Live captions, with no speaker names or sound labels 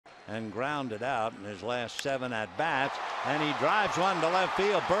and grounded out in his last 7 at bats, and he drives one to left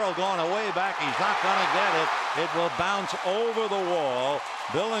field. Burrell going away back. He's not going to get it. It will bounce over the wall.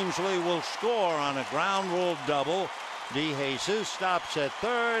 Billingsley will score on a ground rule double. DeJesus stops at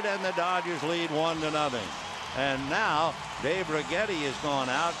third, and the Dodgers lead 1-0. And now Dave Righetti has gone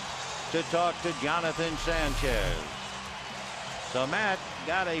out to talk to Jonathan Sanchez. So Matt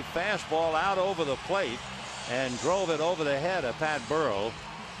got a fastball out over the plate and drove it over the head of Pat Burrell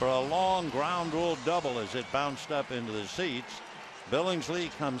for a long ground rule double as it bounced up into the seats.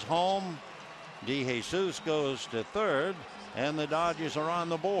 Billingsley comes home. DeJesus goes to third, and the Dodgers are on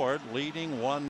the board, leading 1-0.